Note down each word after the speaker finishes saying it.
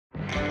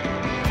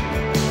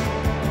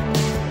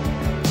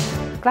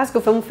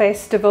Glasgow Film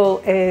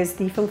Festival is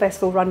the film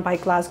festival run by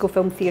Glasgow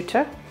Film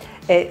Theatre.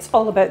 It's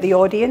all about the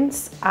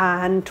audience,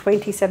 and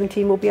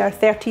 2017 will be our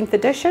 13th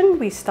edition.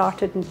 We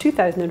started in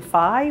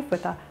 2005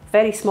 with a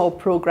very small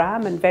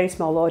programme and very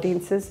small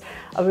audiences,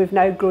 and we've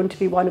now grown to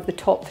be one of the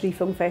top 3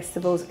 film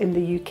festivals in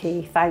the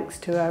UK thanks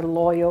to our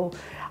loyal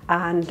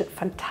and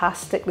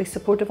fantastically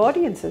supportive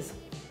audiences.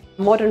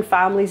 Modern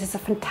Families is a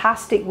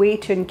fantastic way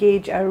to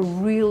engage our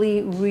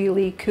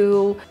really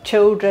cool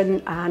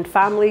children and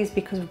families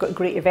because we've got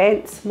great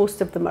events.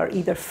 Most of them are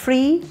either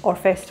free or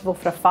festival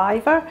for a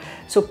 £5,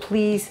 so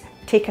please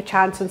take a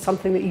chance on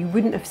something that you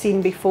wouldn't have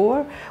seen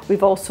before.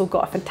 We've also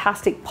got a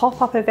fantastic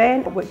pop-up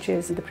event, which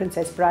is The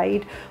Princess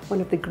Bride,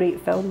 one of the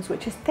great films,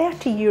 which is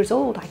 30 years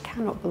old. I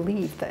cannot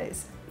believe that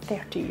it's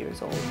 30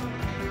 years old.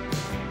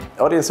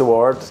 Audience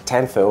Award,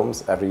 10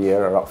 films every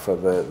year are up for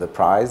the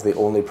prize, the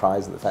only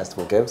prize that the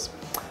festival gives.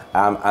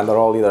 And they're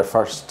all either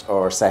first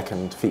or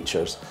second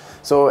features.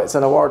 So it's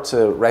an award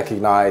to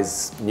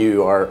recognise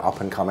new or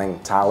up-and-coming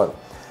talent.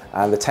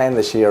 And the 10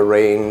 this year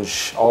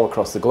range all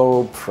across the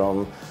globe,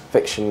 from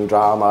fiction,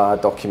 drama,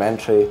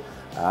 documentary.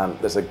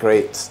 There's a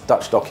great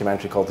Dutch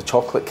documentary called The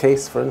Chocolate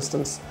Case, for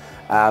instance,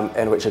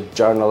 in which a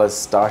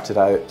journalist started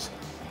out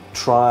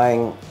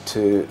trying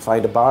to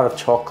find a bar of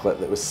chocolate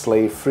that was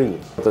slave-free.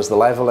 There's The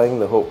Levelling,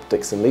 the Hope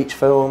Dixon-Leach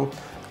film,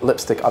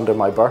 Lipstick Under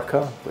My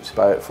Burqa, which is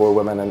about 4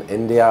 women in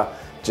India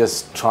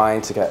just trying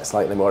to get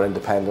slightly more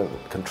independent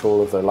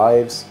control of their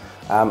lives.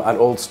 And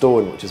Old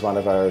Stone, which is one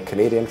of our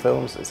Canadian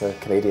films. It's a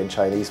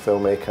Canadian-Chinese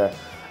filmmaker,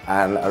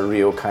 and a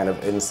real kind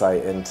of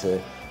insight into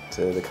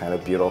the kind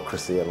of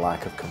bureaucracy and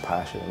lack of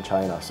compassion in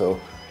China. So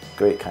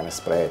great kind of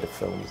spread of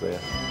films there.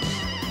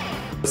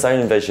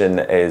 Sound and Vision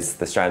is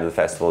the strand of the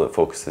festival that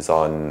focuses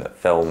on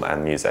film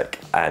and music.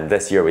 And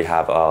this year we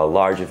have a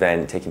large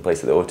event taking place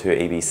at the O2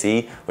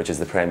 ABC, which is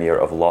the premiere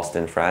of Lost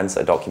in France,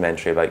 a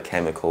documentary about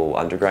chemical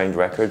underground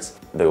records.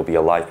 There will be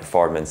a live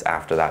performance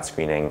after that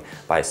screening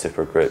by a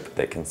supergroup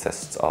that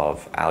consists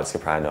of Alex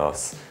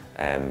Kapranos,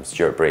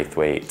 Stuart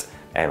Braithwaite,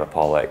 Emma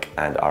Pollock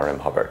and R.M.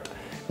 Hubbard.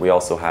 We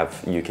also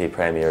have UK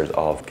premieres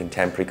of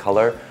Contemporary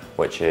Colour,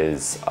 which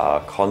is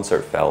a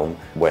concert film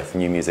with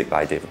new music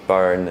by David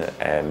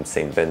Byrne,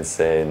 St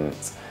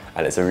Vincent,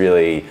 and it's a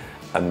really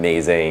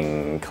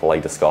amazing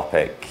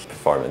kaleidoscopic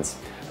performance.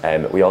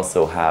 We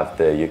also have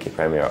the UK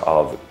premiere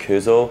of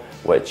Kuzo,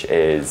 which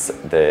is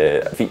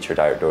the featured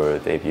outdoor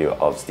debut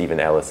of Stephen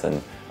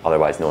Ellison,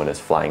 otherwise known as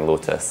Flying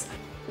Lotus.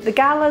 The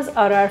galas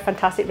are our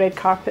fantastic red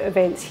carpet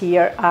events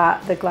here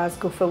at the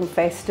Glasgow Film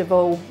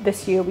Festival.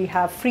 This year we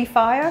have Free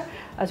Fire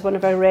as one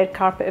of our red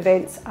carpet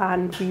events,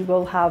 and we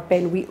will have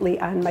Ben Wheatley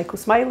and Michael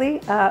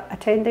Smiley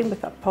attending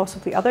with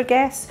possibly other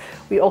guests.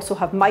 We also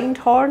have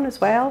Mindhorn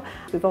as well.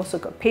 We've also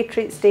got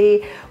Patriots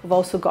Day. We've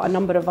also got a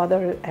number of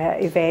other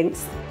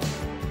events.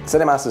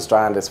 CineMasters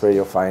Strand is where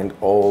you'll find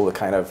all the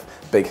kind of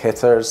big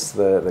hitters,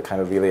 the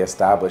kind of really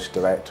established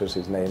directors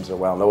whose names are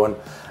well known,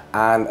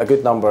 and a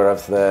good number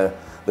of the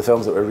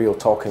films that were real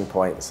talking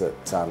points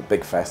at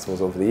big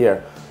festivals over the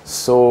year.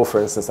 So, for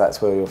instance,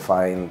 that's where you'll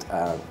find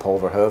Paul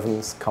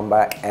Verhoeven's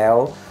comeback,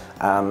 Elle.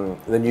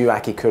 The new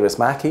Aki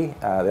Kaurismäki,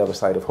 The Other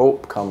Side of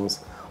Hope, comes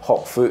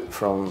hot foot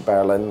from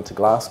Berlin to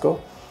Glasgow.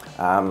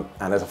 And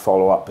as a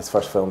follow-up, his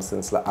first film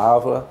since Le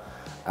Havre.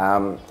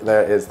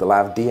 There is the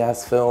Lav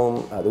Diaz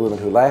film, The Woman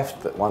Who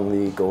Left, that won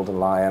the Golden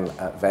Lion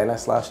at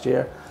Venice last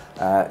year.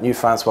 New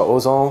Francois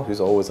Ozon, who's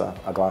always a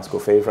Glasgow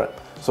favourite.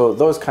 So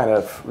those kind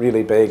of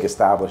really big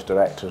established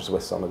directors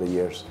with some of the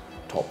year's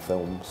top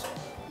films.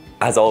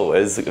 As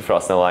always,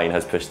 Frost and the Line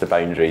has pushed the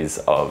boundaries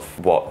of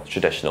what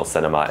traditional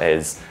cinema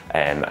is,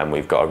 and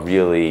we've got a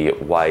really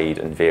wide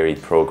and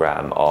varied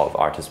programme of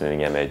artist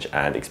moving image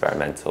and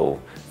experimental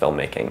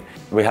filmmaking.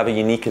 We have a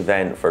unique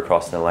event for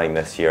Crossing the Line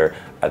this year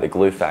at the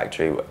Glue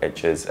Factory,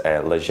 which is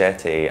La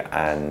Jetée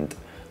and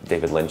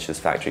David Lynch's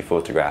Factory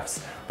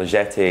Photographs. La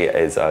Jetée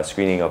is a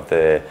screening of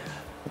the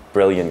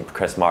brilliant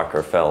Chris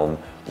Marker film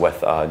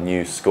with a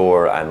new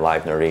score and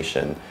live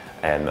narration,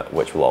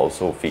 which will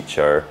also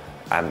feature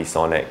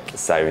ambisonic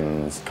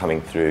sounds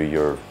coming through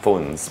your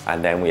phones.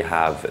 And then we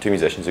have 2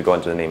 musicians who go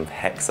under the name of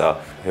Hexa,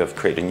 who have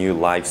created a new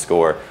live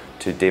score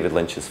to David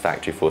Lynch's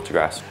Factory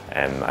Photographs,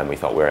 and we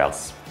thought where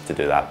else to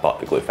do that but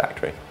the Glue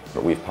Factory.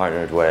 But we've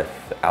partnered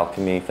with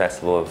Alchemy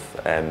Festival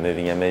of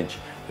Moving Image,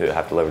 who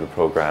have delivered a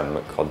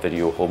programme called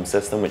Video Home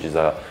System, which is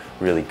a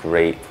really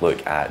great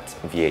look at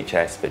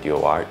VHS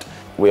video art.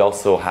 We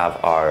also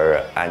have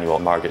our annual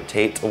Margaret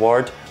Tate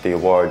Award. The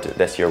award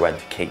this year went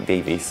to Kate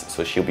Davies,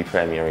 so she'll be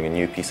premiering a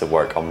new piece of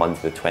work on Monday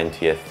the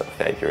 20th of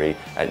February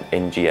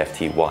in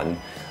GFF17.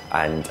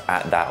 And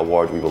at that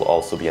award we will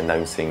also be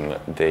announcing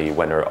the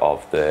winner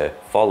of the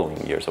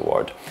following year's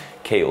award.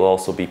 Kate will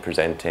also be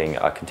presenting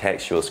a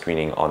contextual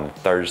screening on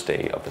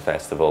Thursday of the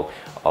festival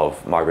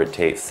of Margaret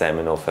Tate's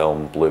seminal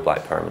film Blue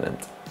Black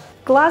Permanent.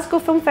 Glasgow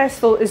Film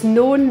Festival is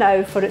known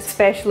now for its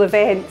special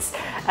events,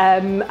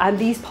 and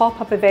these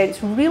pop-up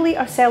events really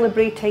are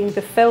celebrating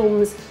the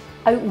films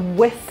out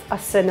with a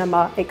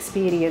cinema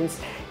experience.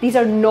 These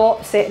are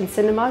not set in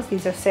cinemas,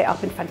 these are set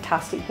up in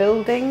fantastic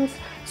buildings.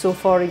 So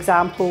for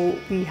example,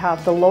 we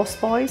have The Lost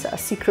Boys, a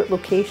secret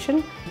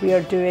location. We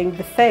are doing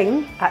The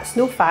Thing at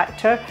Snow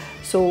Factor,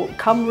 so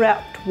come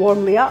wrapped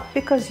warmly up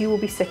because you will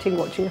be sitting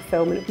watching a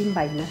film and it'll be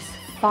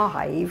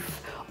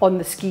 -5 on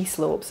the ski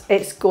slopes.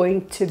 It's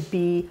going to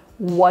be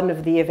one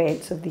of the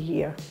events of the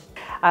year.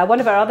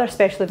 One of our other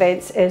special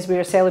events is we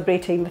are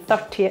celebrating the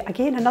 30th,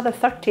 again another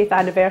 30th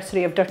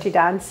anniversary of Dirty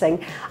Dancing,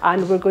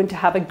 and we're going to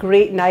have a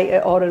great night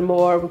at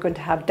Oranmore. We're going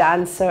to have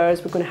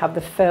dancers, we're going to have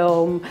the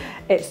film.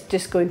 It's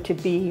just going to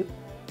be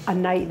a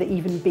night that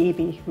even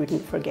baby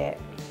wouldn't forget.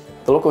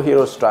 The Local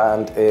Heroes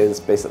Strand is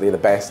basically the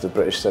best of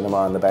British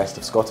cinema and the best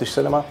of Scottish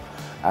cinema.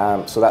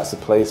 So that's the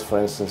place, for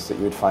instance, that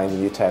you would find the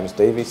new Terence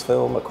Davies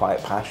film, A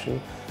Quiet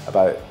Passion,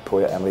 about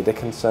poet Emily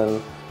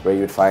Dickinson, where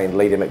you would find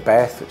Lady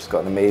Macbeth, which has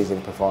got an amazing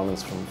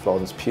performance from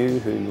Florence Pugh,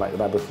 who you might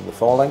remember from The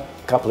Falling.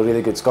 A couple of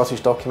really good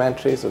Scottish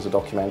documentaries. There's a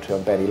documentary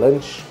on Benny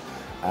Lynch.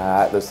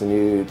 There's the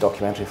new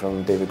documentary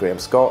from David Graham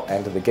Scott,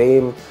 End of the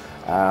Game.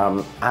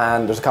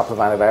 And there's a couple of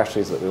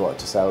anniversaries that we want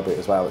to celebrate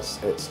as well.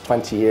 It's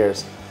 20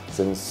 years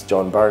since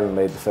John Byrne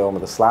made the film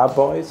of The Slab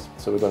Boys,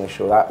 so we're going to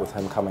show that with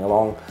him coming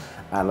along.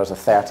 And there's a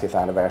 30th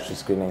anniversary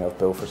screening of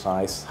Bill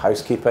Forsyth's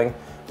Housekeeping,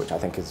 which I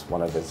think is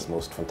one of his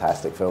most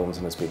fantastic films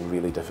and has been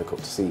really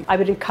difficult to see. I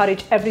would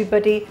encourage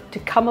everybody to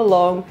come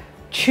along,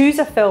 choose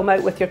a film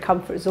out with your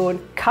comfort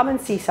zone, come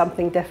and see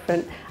something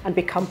different and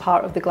become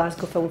part of the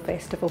Glasgow Film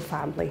Festival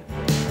family.